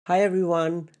Hi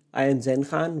everyone, I am Zen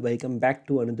Khan. Welcome back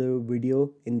to another video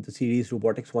in the series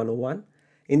Robotics 101.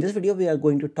 In this video, we are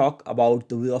going to talk about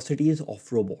the velocities of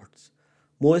robots.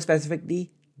 More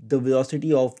specifically, the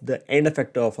velocity of the end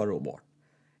effector of a robot.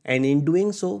 And in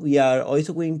doing so, we are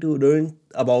also going to learn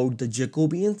about the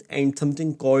Jacobians and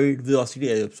something called velocity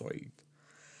ellipsoid.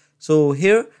 So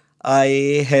here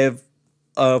I have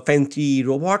a fancy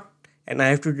robot and I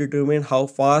have to determine how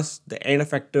fast the end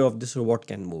effector of this robot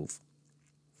can move.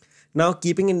 Now,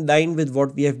 keeping in line with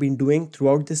what we have been doing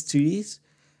throughout this series,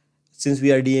 since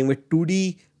we are dealing with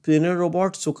 2D planar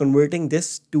robots, so converting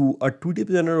this to a 2D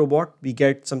planar robot, we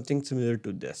get something similar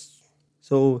to this.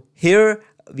 So here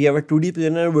we have a 2D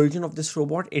planar version of this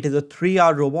robot. It is a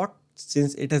 3R robot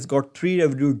since it has got 3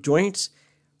 revolute joints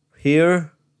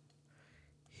here,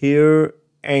 here,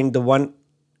 and the one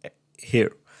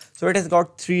here. So it has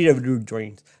got 3 revolute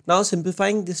joints. Now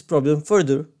simplifying this problem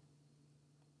further,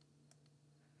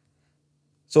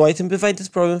 so I simplify this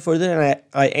problem further and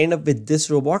I end up with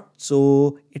this robot.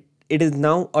 So it is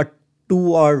now a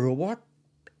 2R robot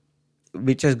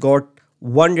which has got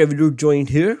one revolute joint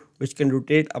here which can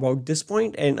rotate about this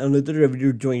point and another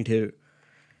revolute joint here.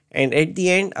 And at the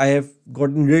end I have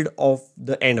gotten rid of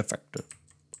the end effector.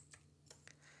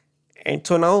 And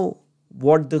so now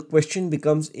what the question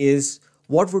becomes is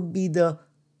what would be the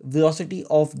velocity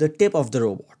of the tip of the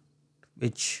robot,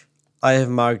 which I have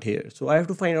marked here. So I have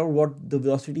to find out what the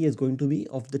velocity is going to be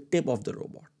of the tip of the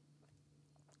robot.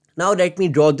 Now let me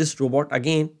draw this robot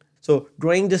again. So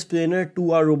drawing this planar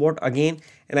 2R robot again,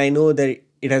 and I know that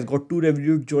it has got 2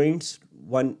 revolute joints,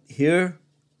 one here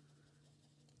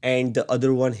and the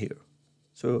other one here.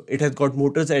 So it has got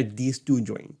motors at these 2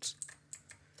 joints.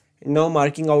 And now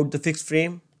marking out the fixed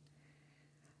frame.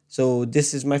 So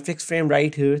this is my fixed frame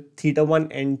right here. Theta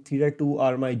 1 and theta 2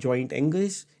 are my joint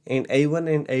angles and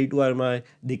A1 and A2 are my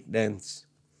distance.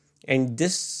 And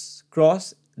this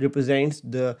cross represents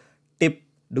the tip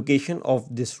location of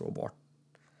this robot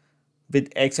with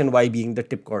X and Y being the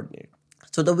tip coordinate.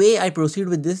 So the way I proceed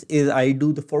with this is I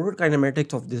do the forward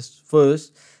kinematics of this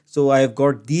first. So I've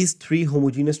got these 3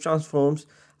 homogeneous transforms.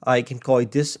 I can call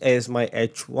this as my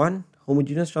H1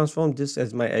 homogeneous transform, this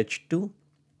as my H2,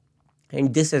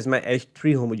 and this as my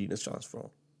H3 homogeneous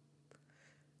transform,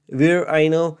 where I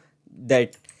know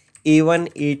that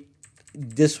A1,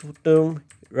 this term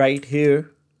right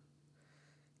here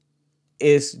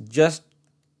is just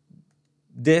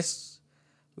this,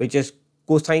 which is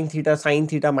cosine theta, sine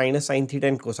theta, minus sine theta,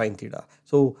 and cosine theta.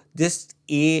 So this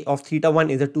A of theta 1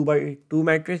 is a 2x2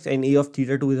 matrix and A of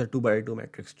theta 2 is a 2x2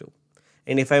 matrix too.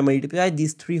 And if I multiply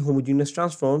these 3 homogeneous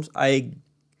transforms, I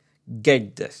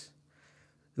get this,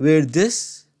 where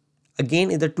this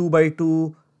again is a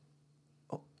 2x2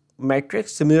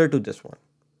 matrix similar to this one.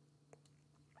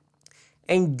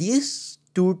 And these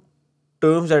 2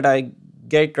 terms that I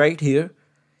get right here,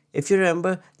 if you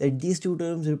remember that these 2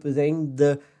 terms represent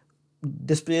the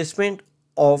displacement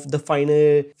of the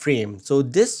final frame. So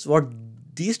this, what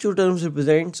these 2 terms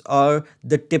represents are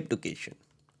the tip location.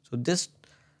 So these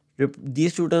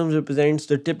 2 terms represents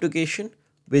the tip location,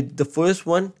 with the first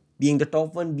one being the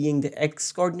top one being the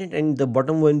X coordinate and the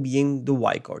bottom one being the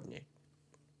Y coordinate.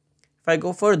 If I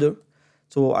go further,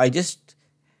 so I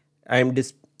am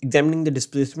examining the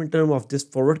displacement term of this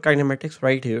forward kinematics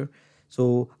right here.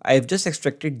 So I've just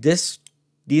extracted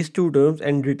these 2 terms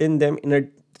and written them in a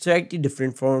slightly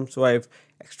different form. So I've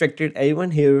extracted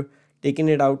A1 here, taken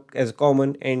it out as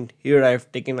common, and here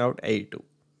I've taken out A2.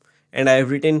 And I've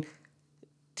written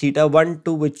theta 1,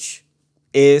 2, which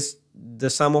is the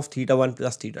sum of theta 1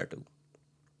 plus theta 2.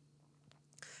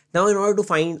 Now in order to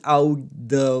find out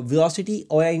the velocity,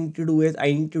 all I need to do is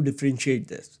I need to differentiate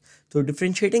this. So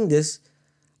differentiating this,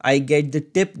 I get the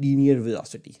tip linear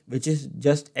velocity, which is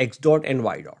just x dot and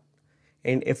y dot.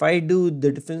 And if I do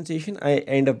the differentiation, I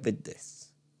end up with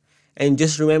this. And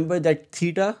just remember that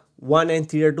theta 1 and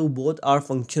theta 2 both are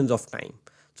functions of time.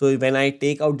 So when I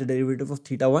take out the derivative of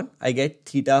theta 1, I get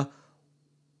theta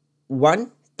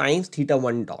 1 times theta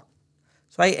 1 dot.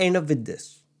 So I end up with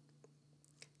this.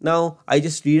 Now I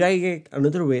just rewrite it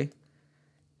another way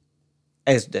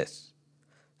as this.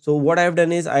 So what I have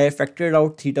done is I have factored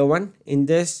out theta 1 in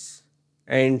this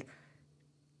and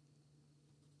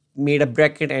made a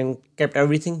bracket and kept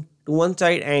everything to one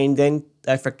side, and then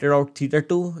I factored out theta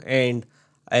 2 and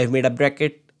I have made a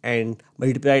bracket and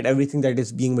multiplied everything that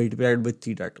is being multiplied with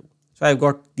theta 2. So I've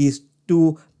got these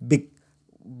 2 big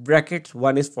brackets.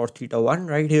 One is for theta 1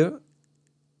 right here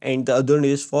and the other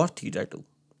is for theta 2.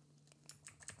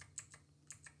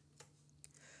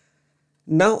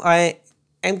 Now I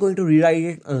am going to rewrite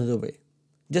it another way.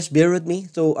 just bear with me.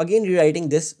 So again, rewriting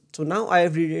this. So now I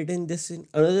have rewritten this in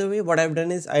another way. What I've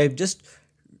done is I have just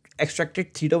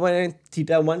extracted theta 1 and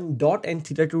theta 1 dot and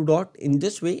theta 2 dot in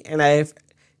this way, and I have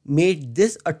made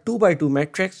this a 2 by 2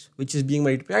 matrix which is being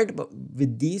multiplied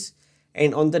with these,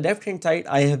 and on the left hand side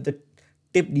I have the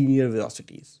tip linear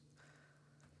velocities.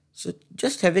 So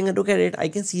just having a look at it, I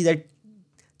can see that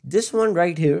this one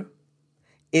right here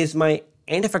is my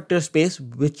end effector space,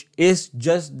 which is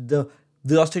just the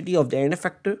velocity of the end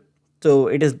effector. So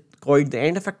it is called the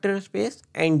end effector space.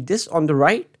 And this on the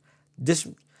right, this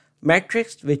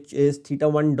matrix, which is theta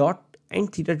 1 dot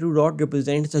and theta 2 dot,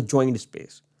 represents the joint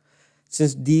space.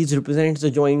 Since these represents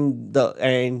the joint,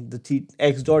 and the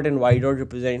x dot and y dot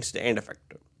represents the end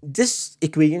effector. This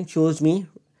equation shows me,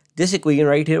 this equation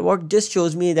right here, what this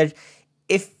shows me that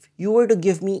if you were to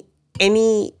give me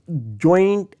any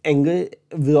joint angle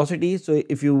velocity, so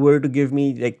if you were to give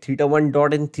me like theta 1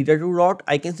 dot and theta 2 dot,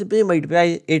 I can simply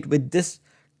multiply it with this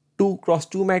 2 cross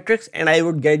 2 matrix and I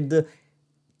would get the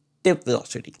tip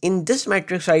velocity. In this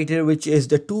matrix right here, which is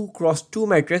the 2 cross 2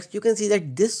 matrix, you can see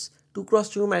that this 2 cross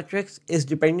 2 matrix is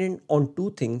dependent on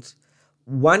two things.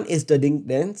 One is the link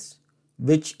lengths,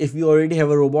 which if you already have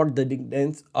a robot, the link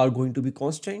lengths are going to be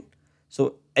constant.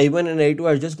 So A1 and A2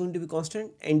 are just going to be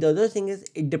constant. And the other thing is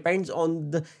it depends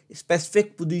on the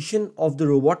specific position of the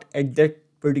robot at that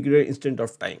particular instant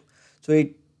of time. So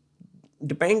it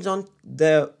depends on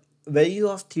the value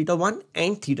of theta 1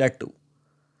 and theta 2.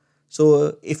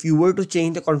 So if you were to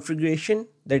change the configuration,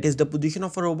 that is the position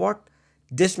of a robot,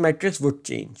 this matrix would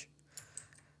change.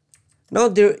 Now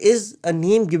there is a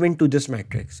name given to this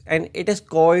matrix and it is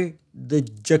called the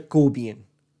Jacobian.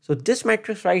 So this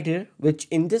matrix right here, which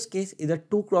in this case is a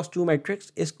 2 cross 2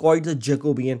 matrix, is called the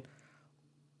Jacobian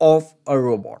of a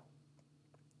robot.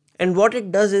 And what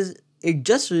it does is it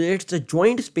just relates the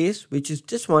joint space, which is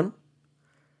this one,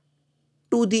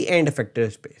 to the end effector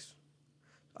space.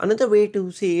 Another way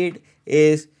to say it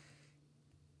is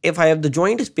if I have the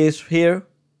joint space here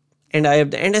and I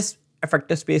have the end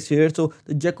effector space here, so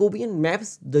the Jacobian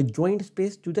maps the joint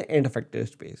space to the end effector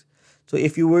space. So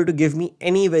if you were to give me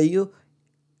any value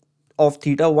of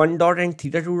theta 1 dot and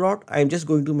theta 2 dot, I am just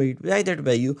going to multiply that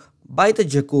value by the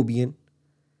Jacobian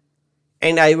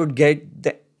and I would get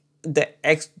the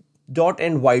x dot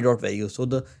and y dot value, so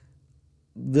the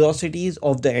velocities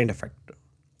of the end effector.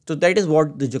 So that is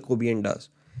what the Jacobian does.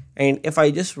 And if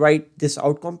I just write this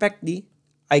out compactly,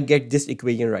 I get this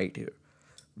equation right here,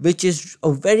 which is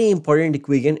a very important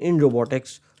equation in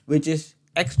robotics, which is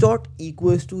x dot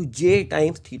equals to j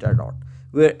times theta dot,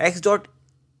 where x dot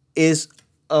is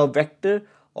a vector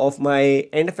of my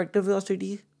end effector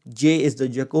velocity, j is the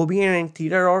Jacobian, and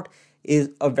theta dot is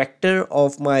a vector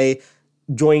of my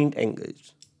joint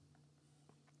angles.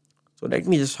 So let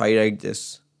me just highlight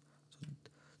this.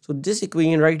 So this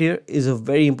equation right here is a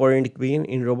very important equation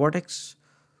in robotics,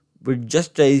 which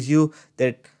just tells you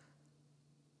that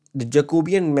the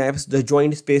Jacobian maps the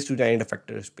joint space to the end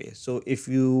effector space. So if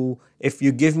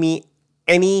you give me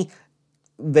any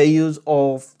values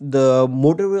of the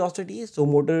motor velocities, so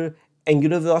motor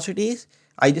angular velocities,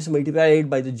 I just multiply it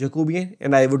by the Jacobian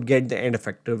and I would get the end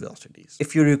effector velocities.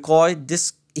 If you recall,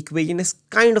 this equation is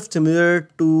kind of similar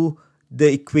to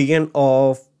the equation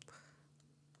of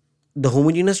the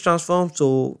homogeneous transform.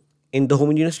 So in the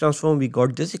homogeneous transform, we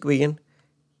got this equation.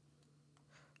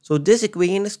 So this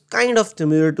equation is kind of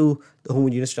similar to the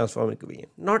homogeneous transform equation.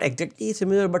 Not exactly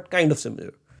similar, but kind of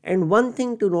similar. And one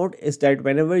thing to note is that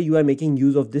whenever you are making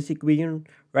use of this equation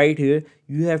right here,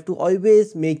 you have to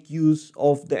always make use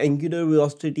of the angular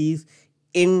velocities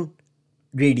in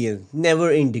radians,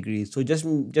 never in degrees. So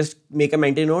just make a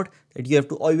mental note that you have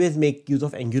to always make use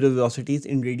of angular velocities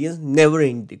in radians, never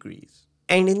in degrees.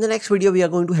 And in the next video, we are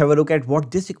going to have a look at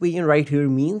what this equation right here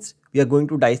means. We are going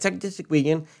to dissect this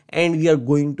equation and we are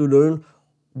going to learn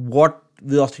what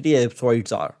velocity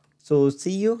ellipsoids are. So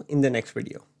see you in the next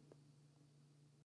video.